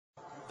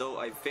Though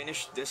I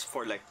finished this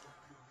for like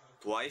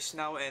twice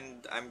now,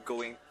 and I'm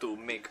going to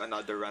make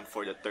another run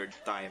for the third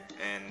time,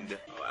 and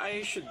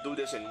I should do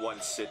this in one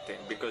sitting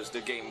because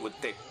the game would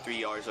take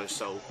 3 hours or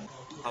so.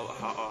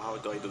 How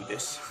do I do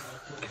this?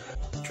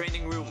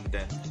 Training room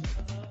then.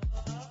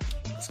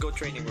 Let's go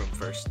training room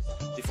first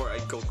before I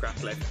go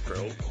Crack Life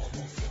Pro.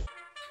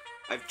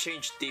 I've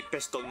changed the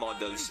pistol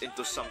models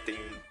into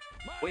something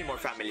way more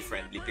family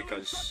friendly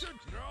because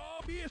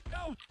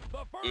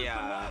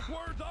yeah,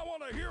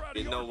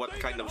 you know what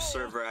kind of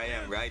server I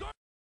am, right?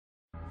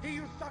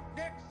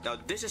 Now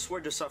this is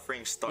where the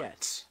suffering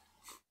starts.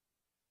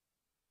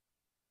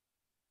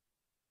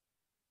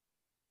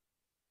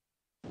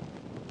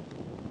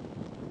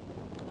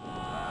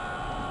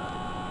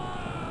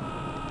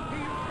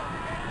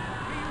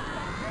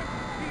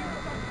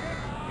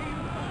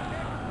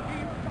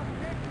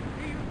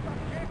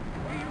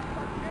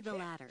 The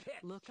ladder.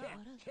 Look out.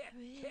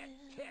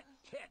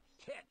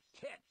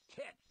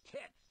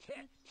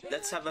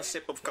 Let's have a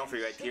sip of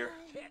coffee right here.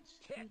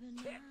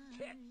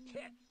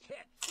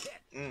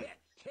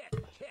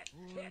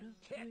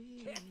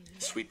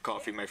 Sweet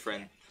coffee, my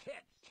friend.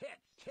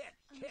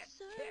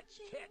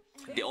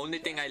 The only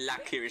thing I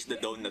lack here is the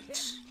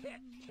donuts.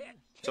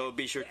 So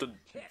be sure to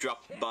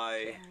drop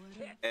by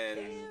and,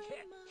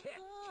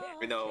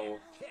 you know,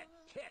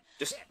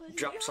 just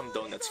drop some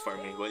donuts for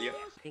me, will you?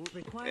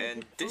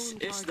 And this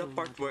is the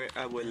part where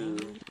I will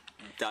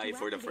die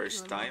for the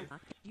first time.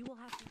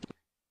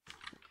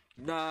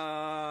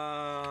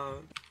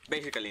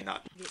 Basically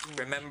not.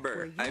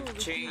 Remember, I've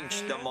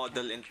changed the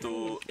model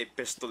into a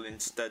pistol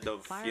instead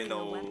of, you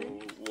know,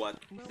 what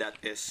that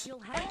is.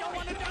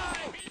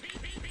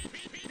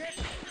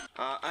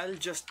 I'll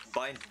just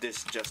bind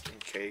this just in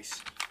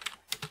case.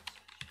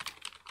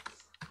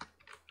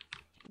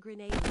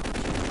 Grenade.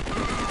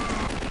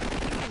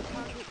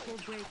 Will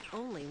break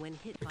only when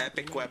hit by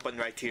Epic weapon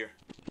right here.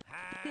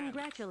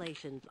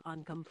 Congratulations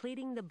on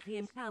completing the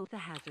BMP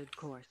hazard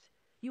course.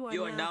 You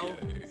are now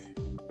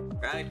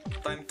right.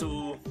 Time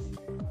to.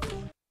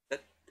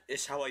 That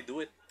is how I do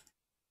it.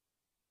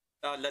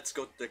 Let's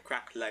go to the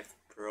Crack Life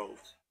Pro.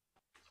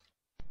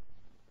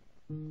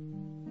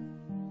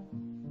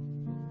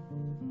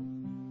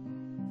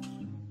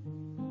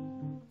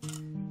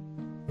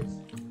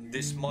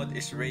 This mod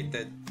is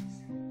rated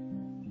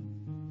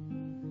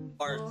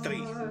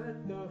R3.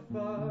 What the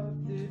fuck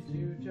did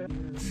you just...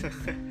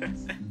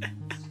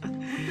 What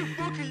the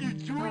fuck are you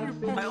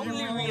doing? I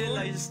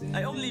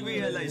only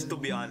realized, to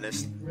be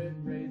honest,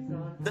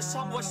 the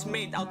song was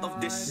made out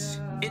of this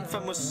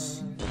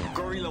infamous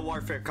Guerrilla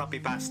Warfare copy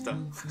pasta.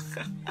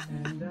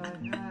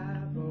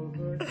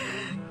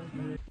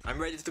 I'm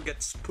ready to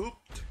get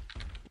spooked.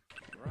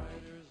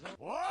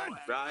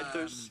 What?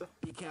 Riders.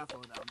 Be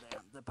careful down there.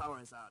 The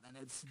power is out and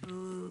it's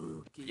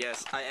spooky.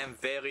 Yes, I am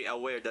very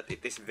aware that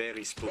it is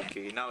very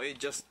spooky. Now it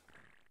just...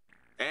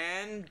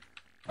 And...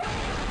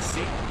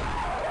 See?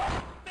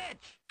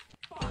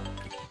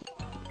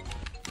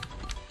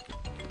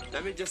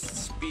 Let me just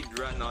speed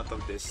run out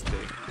of this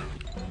thing.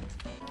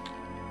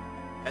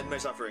 End my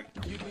suffering.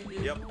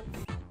 Yep.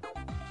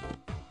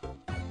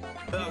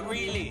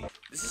 Really?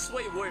 This is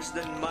way worse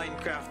than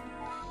Minecraft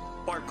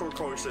parkour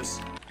courses.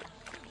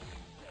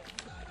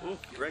 Ooh,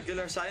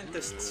 regular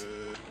scientists.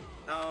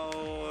 Now,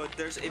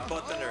 there's a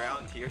button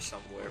around here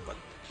somewhere, but...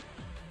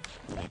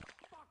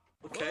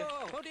 Okay.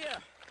 Whoa, oh dear.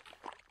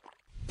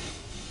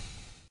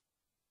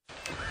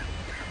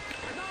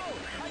 No,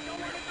 I don't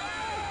want to go.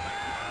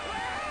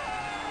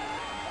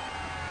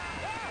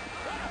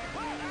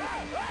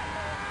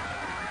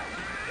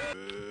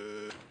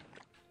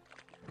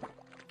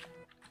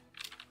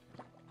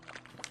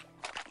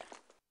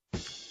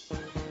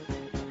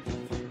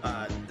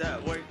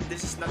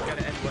 This is not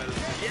gonna end well.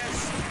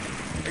 Yes!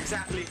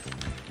 Exactly.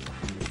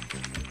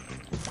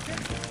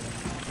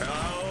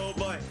 Oh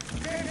boy.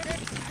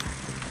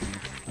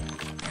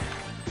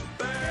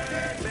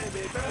 Burn,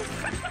 baby, burn.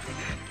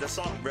 The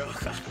song, bro.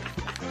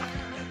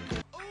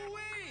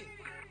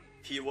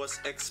 He was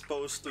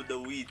exposed to the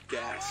weed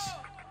gas.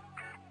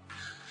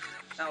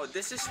 Now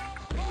this is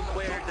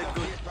where the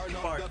good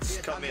parts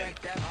come in.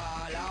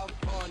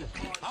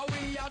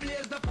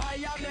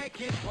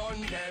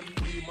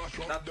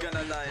 Not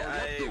gonna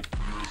lie,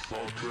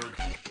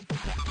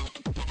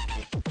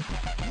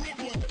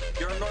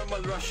 your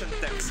normal Russian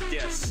text,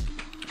 yes.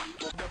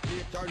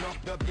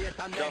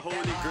 The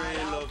holy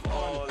grail of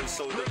all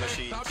soda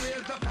machines.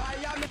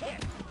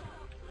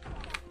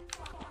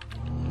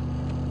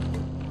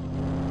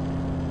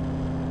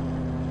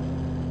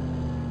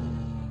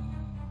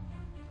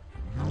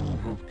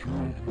 have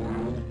killed my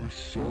only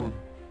son.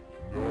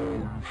 Now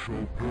you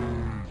shall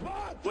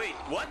pay. Wait,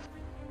 what?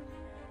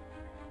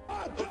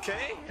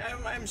 Okay,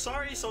 I'm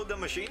sorry, Soda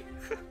Machine.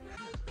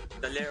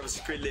 The lair of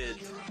Skrillid.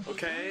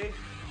 Okay.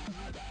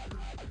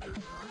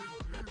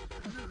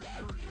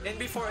 And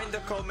before in the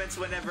comments,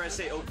 whenever I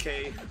say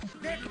okay,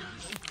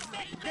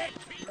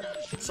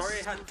 sorry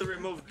I had to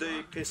remove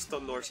the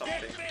pistol or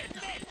something.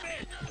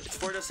 It's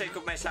for the sake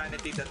of my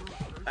sanity that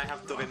I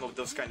have to remove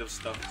those kind of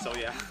stuff, so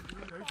yeah.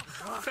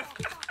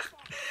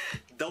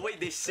 The way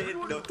they say it,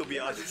 though, to be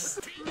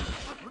honest.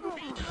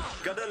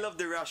 Gotta love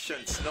the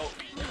Russians.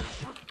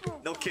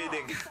 No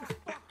kidding.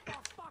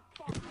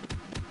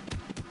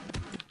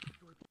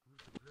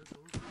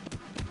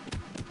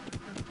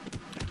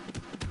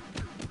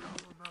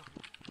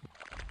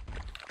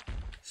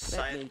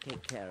 Let me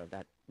take care of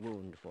that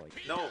wound for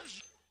you. No.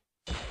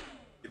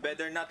 You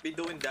better not be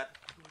doing that.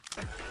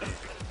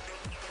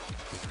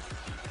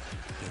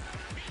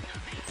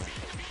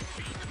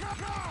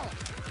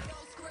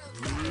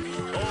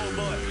 Oh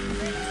boy.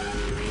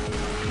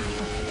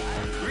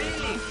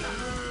 Really?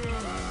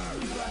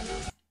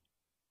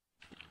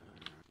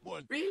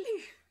 One.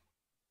 Really?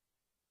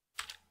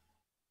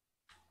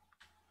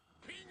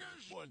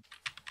 One.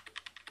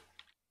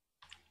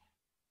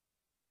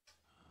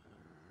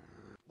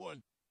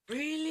 One.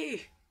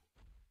 Really?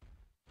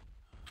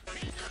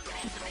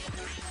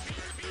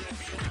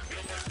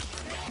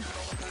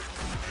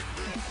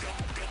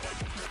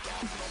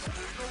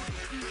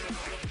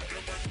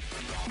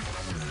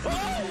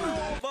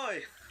 Oh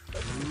boy!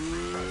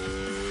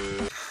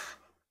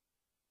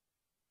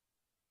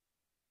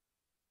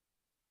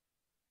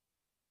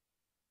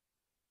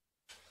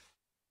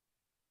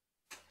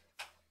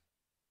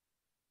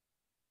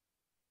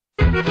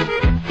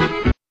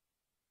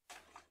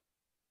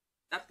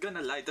 Not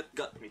gonna lie, that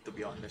got me, to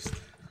be honest.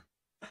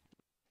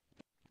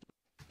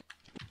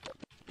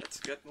 Let's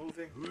get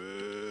moving.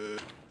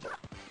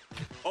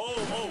 Oh.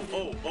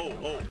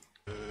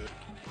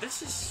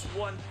 This is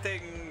one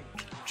thing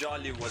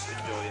Jolly was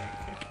enjoying.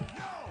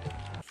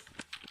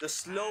 The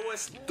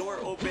slowest door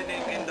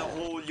opening in the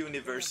whole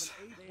universe.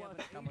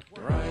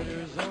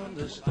 Riders on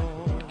the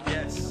storm.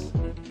 Yes.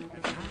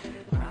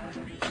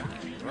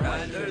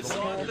 Riders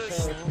on the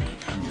storm.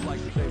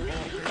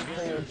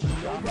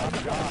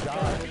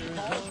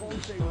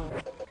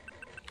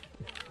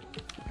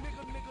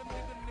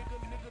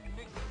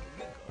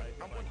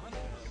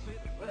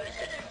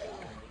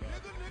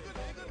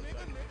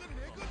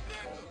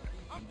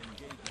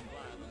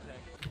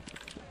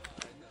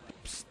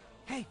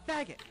 Hey,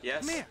 faggot! Yes?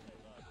 Come here!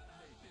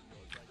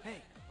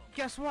 Hey,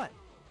 guess what?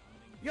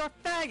 You're a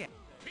faggot!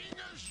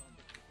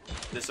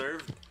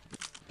 Deserved.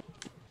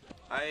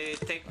 I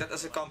take that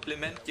as a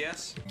compliment,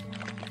 yes?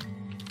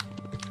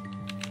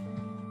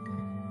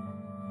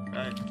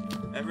 Right.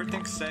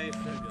 Everything's safe.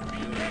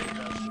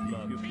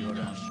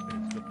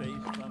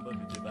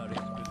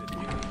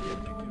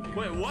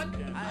 Wait, what?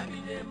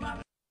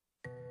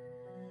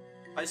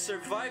 I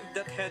survived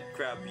that head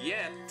crab,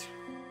 yet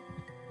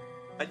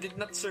I did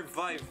not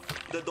survive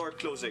the door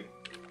closing.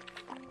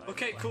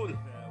 Okay, cool.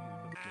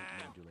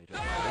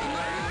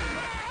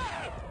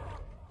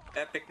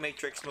 Epic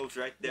Matrix moves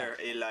right there,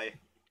 Eli.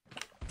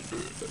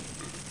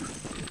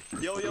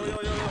 Yo.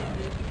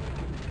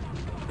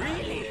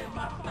 Really?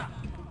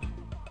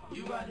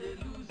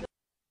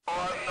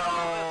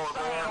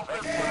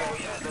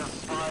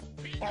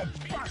 I'll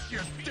bust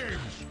your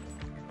dibs!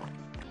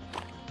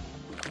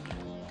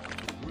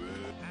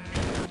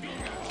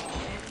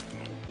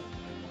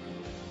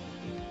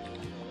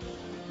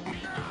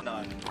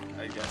 None,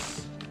 I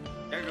guess.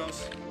 There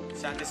goes.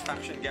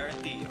 Satisfaction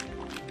guaranteed.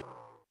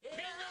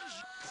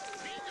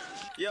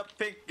 Yup,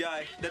 pink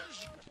guy.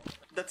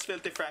 That's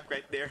Filthy Frank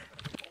right there.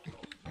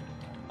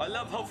 I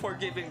love how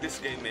forgiving this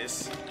game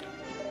is.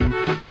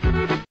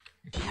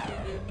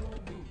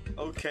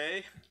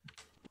 Okay.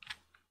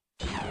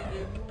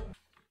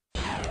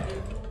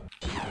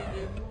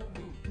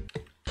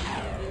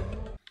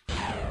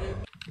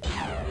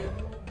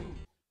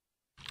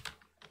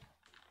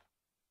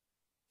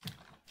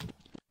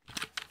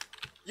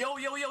 Yo!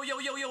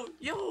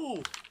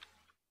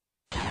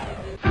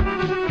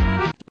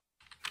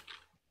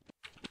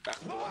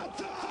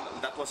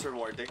 That was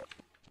rewarding.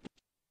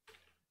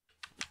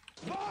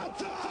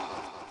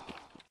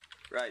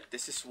 Right,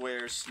 this is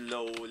where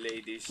slow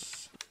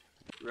ladies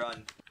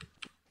run.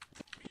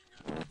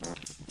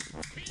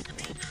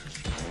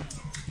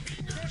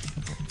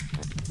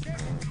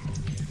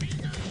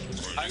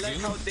 I like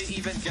how they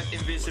even get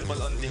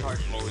invisible on the hard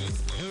mode.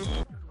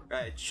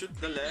 Right, shoot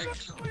the leg.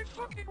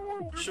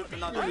 Shoot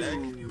another leg.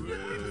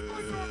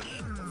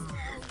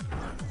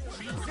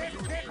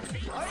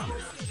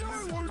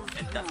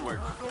 And that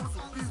worked.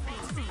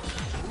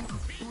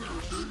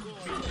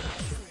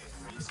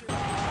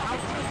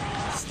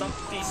 Stop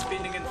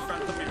T-spinning in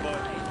front of me, boy.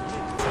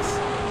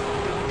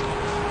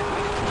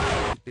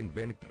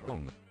 Went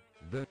wrong.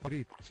 The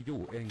Brits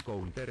you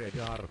encountered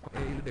are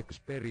failed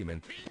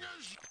experiment.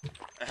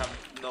 I have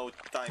no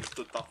time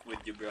to talk with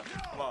you, bro.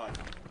 Come on.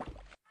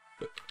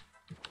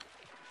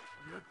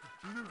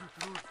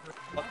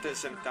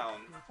 Autism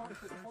Town.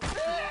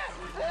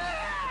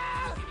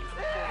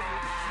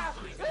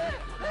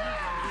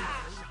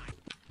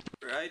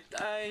 Right,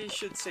 I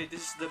should say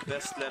this is the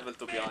best level,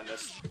 to be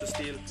honest. To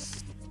steal.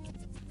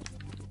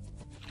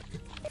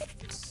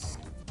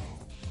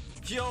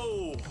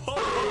 Yo! Ho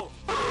ho!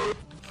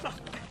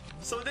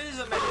 So this is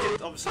a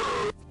medkit of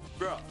some...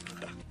 Bro.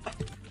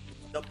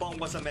 The bomb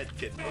was a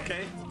medkit,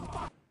 okay?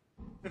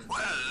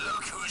 Well,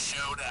 look who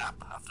showed up.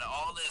 After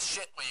all this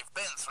shit we we've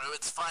been through,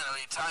 it's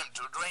finally time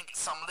to drink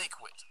some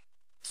liquid.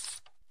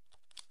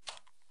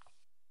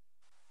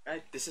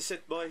 Right, this is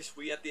it, boys.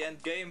 We at the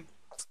end game.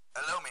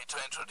 Allow me to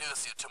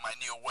introduce you to my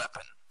new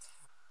weapon.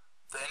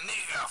 The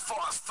nigger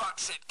force fuck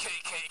shit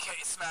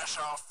KKK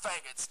smasher of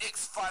faggots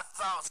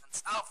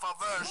X5000's alpha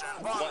version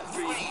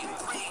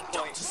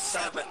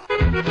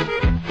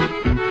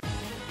 133.7.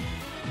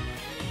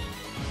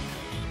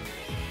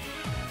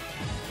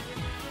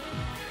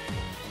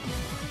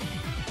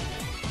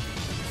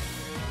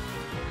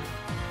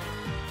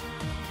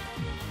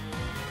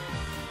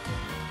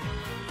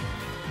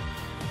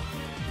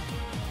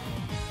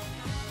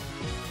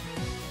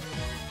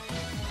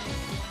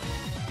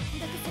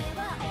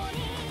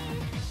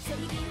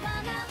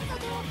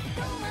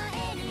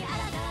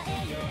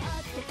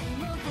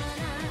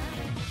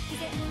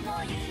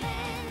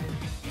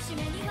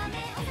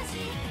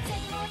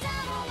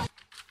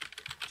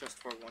 Just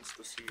for once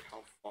to see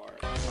how far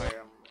I am.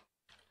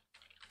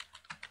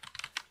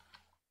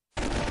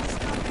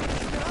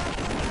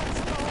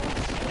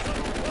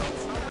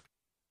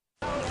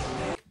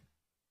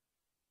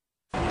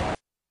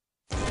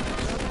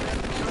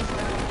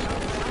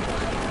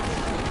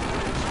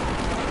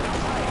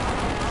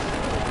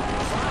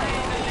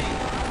 Finally!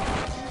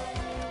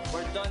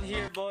 We're done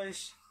here,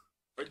 boys.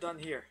 We're done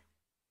here.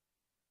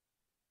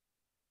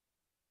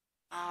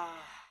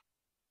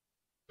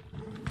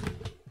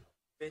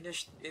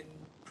 Finished in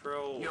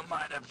pro. You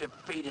might have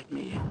defeated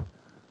me.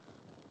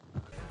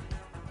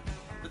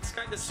 It's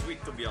kinda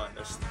sweet, to be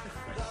honest.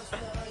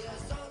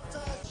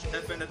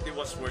 Definitely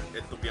was worth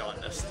it, to be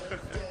honest.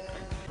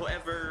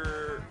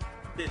 Whoever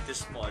did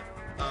this mod,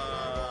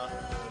 I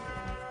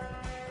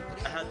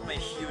had my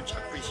huge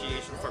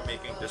appreciation for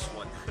making this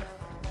one.